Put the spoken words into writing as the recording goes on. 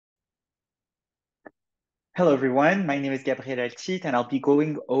Hello, everyone. My name is Gabriel Altit, and I'll be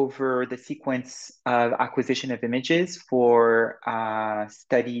going over the sequence of acquisition of images for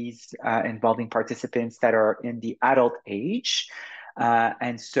studies involving participants that are in the adult age.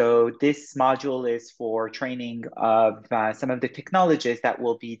 And so this module is for training of some of the technologists that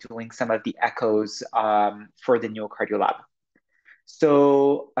will be doing some of the echoes for the NeoCardio Lab.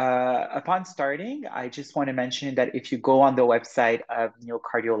 So upon starting, I just want to mention that if you go on the website of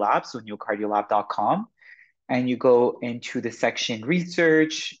NeoCardio Lab, so neocardiolab.com, and you go into the section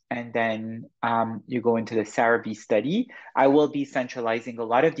research, and then you go into the SARB study. I will be centralizing a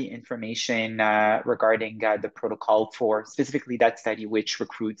lot of the information regarding the protocol for specifically that study, which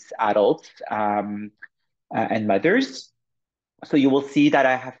recruits adults and mothers. So you will see that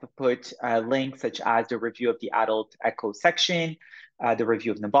I have to put links such as the review of the adult echo section, the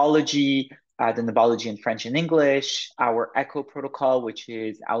review of pneumology, the pneumology in French and English, our echo protocol, which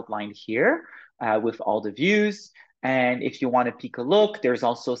is outlined here with all the views. And if you want to take a look, there's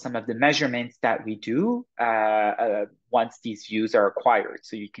also some of the measurements that we do once these views are acquired.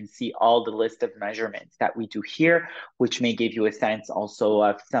 So you can see all the list of measurements that we do here, which may give you a sense also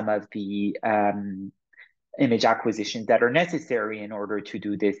of some of the image acquisitions that are necessary in order to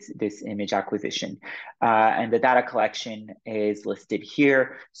do this image acquisition. And the data collection is listed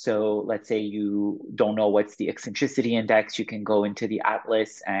here. So let's say you don't know what's the eccentricity index, you can go into the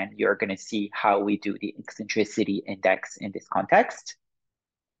atlas and you're going to see how we do the eccentricity index in this context.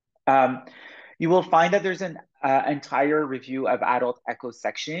 You will find that there's an entire review of adult echo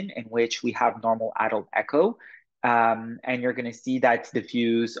section in which we have normal adult echo. And you're going to see that the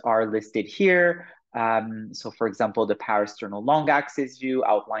views are listed here. So for example, the parasternal long axis view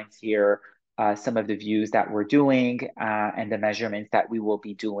outlines here some of the views that we're doing and the measurements that we will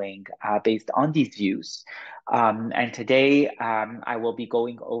be doing based on these views. And today I will be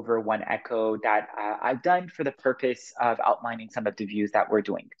going over one echo that I've done for the purpose of outlining some of the views that we're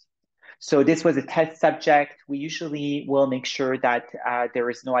doing. So this was a test subject. We usually will make sure that there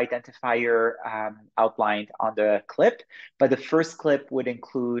is no identifier outlined on the clip, but the first clip would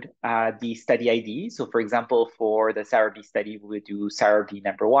include the study ID. So for example, for the SARB study, we would do SARB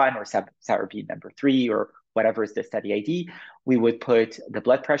number 1 or SARB number 3 or whatever is the study ID. We would put the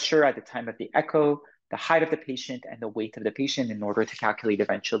blood pressure at the time of the echo, the height of the patient, and the weight of the patient in order to calculate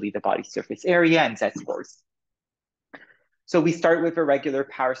eventually the body surface area and Z-scores. So we start with a regular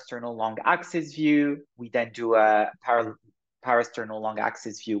parasternal long axis view. We then do a parasternal long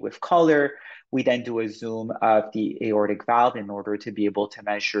axis view with color. We then do a zoom of the aortic valve in order to be able to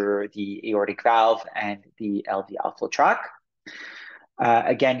measure the aortic valve and the LV outflow tract.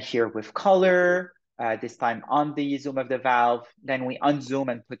 Again, here with color, this time on the zoom of the valve. Then we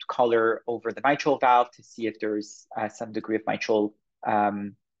unzoom and put color over the mitral valve to see if there's some degree of mitral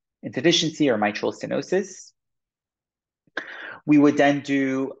insufficiency or mitral stenosis. We would then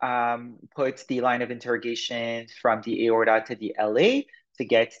do put the line of interrogation from the aorta to the LA to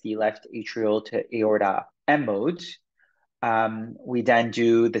get the left atrial to aorta M mode. We then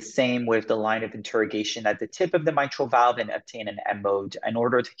do the same with the line of interrogation at the tip of the mitral valve and obtain an M mode in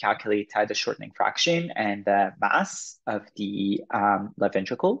order to calculate the shortening fraction and the mass of the left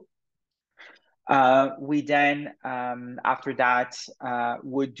ventricle. We then, after that,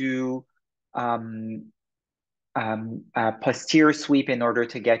 would do a posterior sweep in order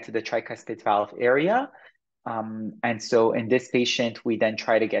to get to the tricuspid valve area. And so in this patient, we then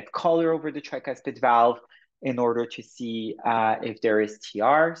try to get color over the tricuspid valve in order to see if there is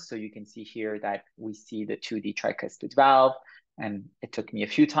TR. So you can see here that we see the 2D tricuspid valve, and it took me a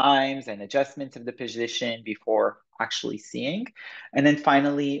few times and adjustments of the position before actually seeing. And then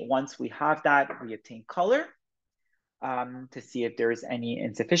finally, once we have that, we obtain color to see if there's any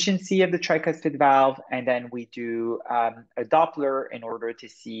insufficiency of the tricuspid valve. And then we do a Doppler in order to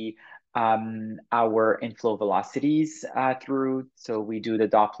see our inflow velocities through. So we do the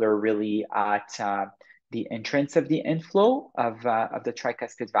Doppler really at the entrance of the inflow of the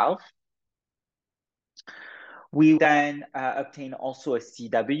tricuspid valve. We then obtain also a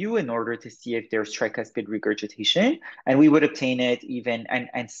CW in order to see if there's tricuspid regurgitation, and we would obtain it even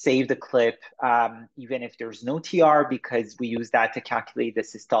and save the clip even if there's no TR, because we use that to calculate the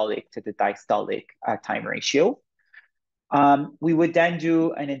systolic to the diastolic time ratio. We would then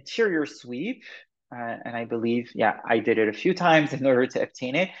do an anterior sweep, and I believe, yeah, I did it a few times in order to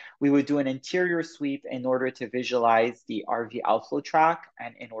obtain it. We would do an anterior sweep in order to visualize the RV outflow tract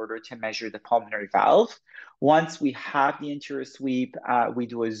and in order to measure the pulmonary valve. Once we have the anterior sweep, we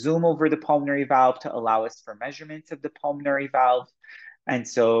do a zoom over the pulmonary valve to allow us for measurements of the pulmonary valve. And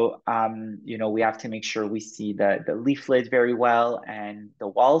so, we have to make sure we see the leaflet very well and the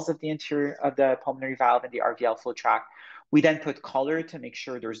walls of the interior of the pulmonary valve and the RVL flow tract. We then put color to make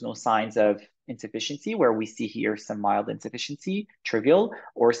sure there's no signs of insufficiency, where we see here some mild insufficiency, trivial,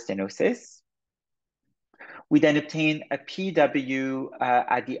 or stenosis. We then obtain a PW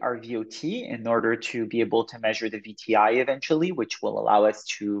at the RVOT in order to be able to measure the VTI eventually, which will allow us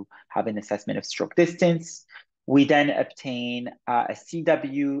to have an assessment of stroke distance. We then obtain a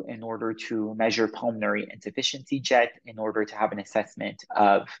CW in order to measure pulmonary insufficiency jet in order to have an assessment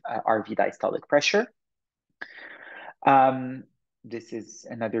of RV diastolic pressure. This is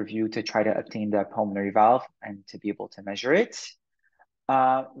another view to try to obtain the pulmonary valve and to be able to measure it.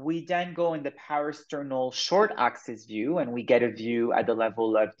 We then go in the parasternal short axis view, and we get a view at the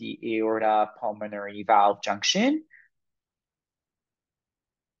level of the aorta pulmonary valve junction.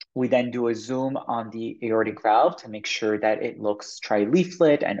 We then do a zoom on the aortic valve to make sure that it looks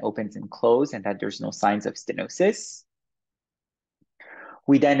tri-leaflet and opens and closes and that there's no signs of stenosis.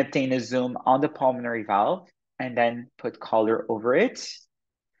 We then obtain a zoom on the pulmonary valve and then put color over it.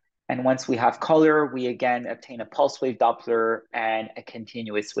 And once we have color, we again obtain a pulse wave Doppler and a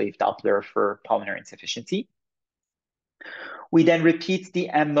continuous wave Doppler for pulmonary insufficiency. We then repeat the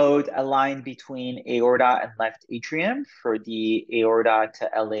M mode aligned between aorta and left atrium for the aorta to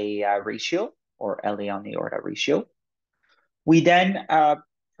LA ratio, or LA on aorta ratio. We then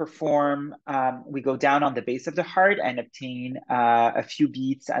we go down on the base of the heart and obtain a few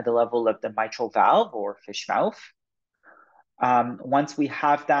beats at the level of the mitral valve or fish mouth. Once we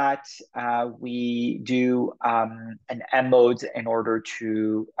have that, we do an M mode in order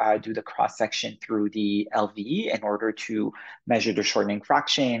to do the cross section through the LV in order to measure the shortening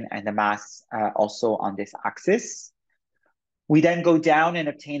fraction and the mass also on this axis. We then go down and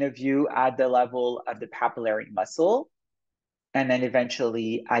obtain a view at the level of the papillary muscle, and then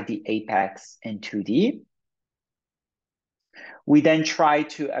eventually at the apex in 2D. We then try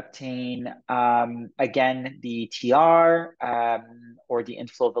to obtain, again, the TR or the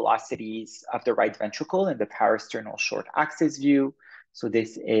inflow velocities of the right ventricle in the parasternal short axis view. So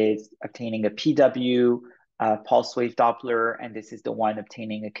this is obtaining a PW, pulse wave Doppler, and this is the one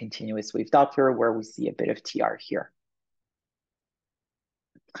obtaining a continuous wave Doppler where we see a bit of TR here.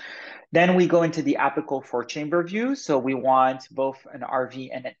 Then we go into the apical four-chamber view. So we want both an RV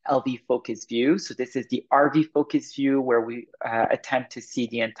and an LV focus view. So this is the RV focus view where we attempt to see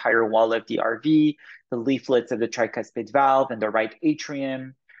the entire wall of the RV, the leaflets of the tricuspid valve and the right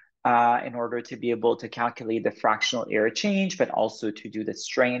atrium in order to be able to calculate the fractional area change, but also to do the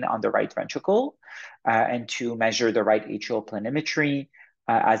strain on the right ventricle and to measure the right atrial planimetry,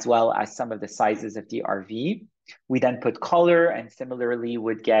 as well as some of the sizes of the RV. We then put color and similarly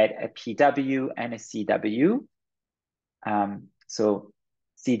would get a PW and a CW. So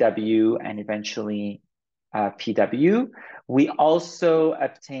CW and eventually PW. We also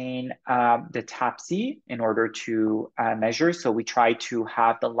obtain the TAPSE in order to measure. So we try to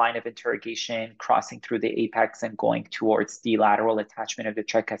have the line of interrogation crossing through the apex and going towards the lateral attachment of the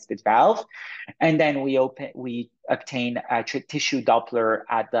tricuspid valve. And then we obtain a tissue Doppler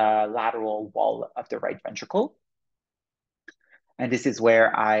at the lateral wall of the right ventricle. And this is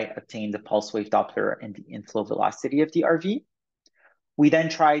where I obtain the pulse wave Doppler and the inflow velocity of the RV. We then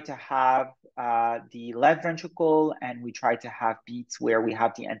try to have the left ventricle, and we try to have beats where we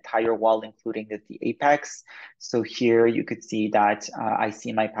have the entire wall, including the apex. So here you could see that I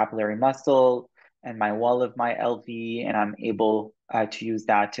see my papillary muscle and my wall of my LV, and I'm able to use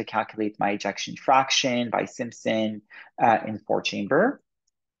that to calculate my ejection fraction by Simpson in four-chamber.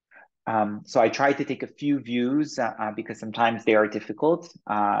 So I try to take a few views because sometimes they are difficult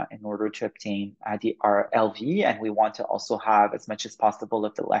in order to obtain our LV, and we want to also have as much as possible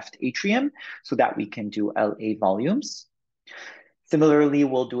of the left atrium so that we can do LA volumes. Similarly,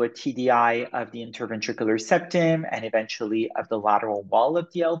 we'll do a TDI of the interventricular septum and eventually of the lateral wall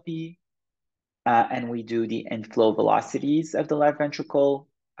of the LV. And we do the inflow velocities of the left ventricle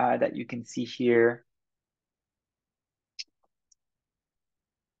that you can see here.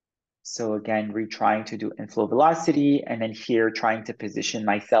 So again, retrying to do inflow velocity, and then here trying to position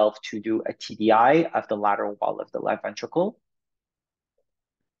myself to do a TDI of the lateral wall of the left ventricle.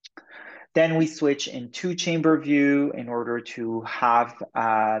 Then we switch in two-chamber view in order to have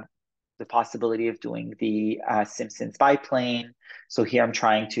the possibility of doing the Simpson's biplane. So here I'm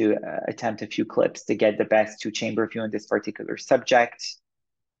trying to attempt a few clips to get the best two-chamber view in this particular subject.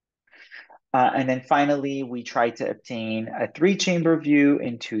 And then finally, we try to obtain a three-chamber view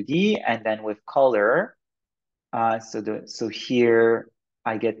in 2D and then with color. So here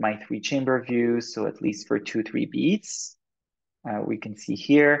I get my three-chamber view, so at least for 2-3 beats. we can see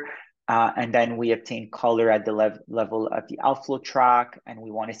here. And then we obtain color at the level of the outflow tract, and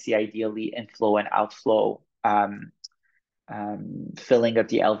we want to see ideally inflow and outflow filling of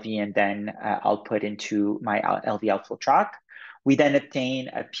the LV and then output into my LV outflow tract. We then obtain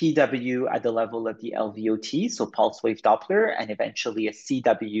a PW at the level of the LVOT, so pulse wave Doppler, and eventually a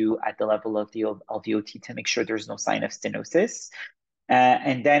CW at the level of the LVOT to make sure there's no sign of stenosis.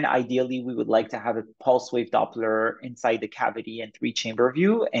 And then ideally, we would like to have a pulse wave Doppler inside the cavity and three-chamber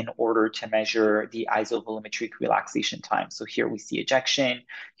view in order to measure the isovolumetric relaxation time. So here we see ejection,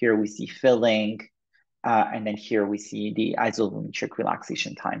 here we see filling, and then here we see the isovolumetric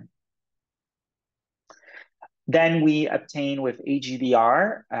relaxation time. Then we obtain with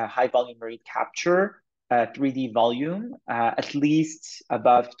AGVR, high volume rate capture, 3D volume, at least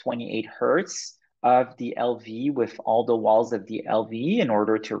above 28 Hertz of the LV with all the walls of the LV in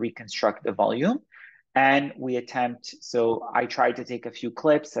order to reconstruct the volume. And we attempt, so I try to take a few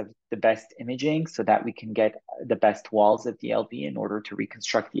clips of the best imaging so that we can get the best walls of the LV in order to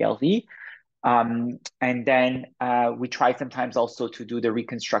reconstruct the LV. And then we try sometimes also to do the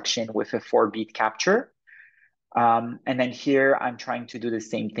reconstruction with a 4-beat capture. And then here I'm trying to do the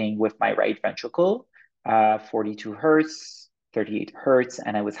same thing with my right ventricle, 42 Hertz, 38 Hertz,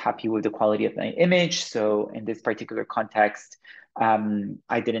 and I was happy with the quality of my image. So in this particular context,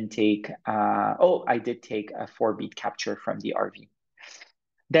 I didn't take, I did take a 4-beat capture from the RV.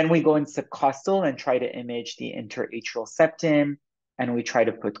 Then we go in subcostal and try to image the interatrial septum, and we try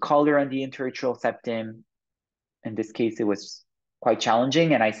to put color on the interatrial septum. In this case, it was quite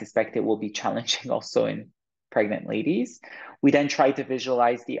challenging, and I suspect it will be challenging also in pregnant ladies. We then try to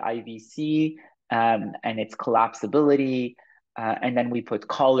visualize the IVC and its collapsibility, and then we put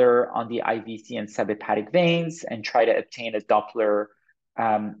color on the IVC and subhepatic veins and try to obtain a Doppler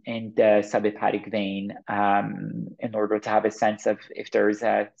in the subhepatic vein in order to have a sense of if there is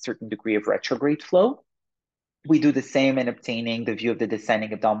a certain degree of retrograde flow. We do the same in obtaining the view of the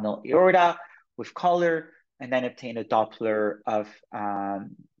descending abdominal aorta with color, and then obtain a Doppler of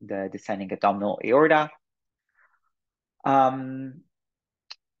the descending abdominal aorta. And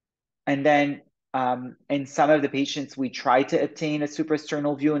then in some of the patients, we tried to obtain a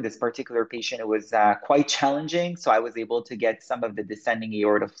suprasternal view. In this particular patient, it was quite challenging. So I was able to get some of the descending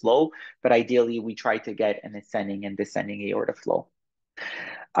aorta flow, but ideally we tried to get an ascending and descending aorta flow.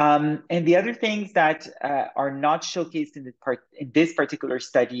 And the other things that are not showcased in this particular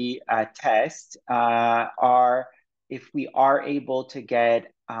study test are if we are able to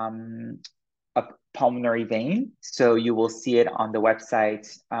get a pulmonary vein. So you will see it on the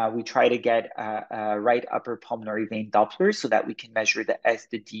website. We try to get a right upper pulmonary vein Doppler so that we can measure the S,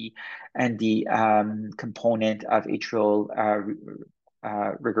 the D, and the component of atrial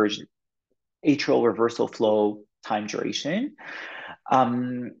reversal flow time duration.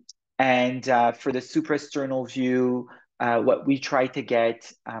 And for the suprasternal view, what we try to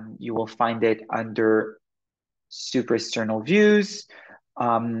get, you will find it under suprasternal views.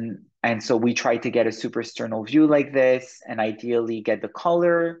 And so we try to get a suprasternal view like this and ideally get the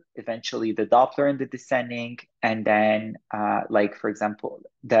color, eventually the Doppler in the descending, and then like, for example,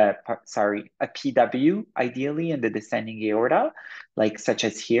 a PW ideally in the descending aorta, like such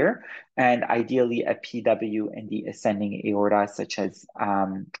as here, and ideally a PW in the ascending aorta, such as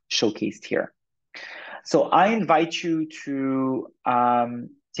showcased here. So I invite you to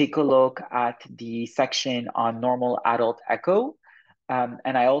take a look at the section on normal adult echo.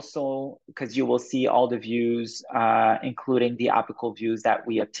 And I also, because you will see all the views, including the apical views that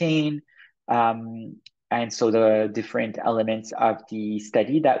we obtain, and so the different elements of the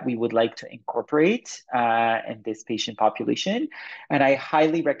study that we would like to incorporate in this patient population. And I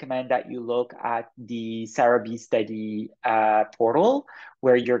highly recommend that you look at the Sarah B study portal,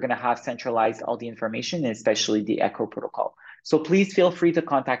 where you're going to have centralized all the information, especially the echo protocol. So please feel free to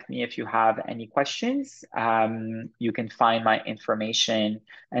contact me if you have any questions. You can find my information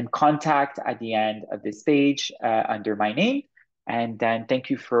and contact at the end of this page under my name. And then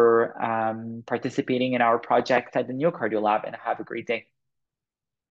thank you for participating in our project at the Neocardio Lab, and have a great day.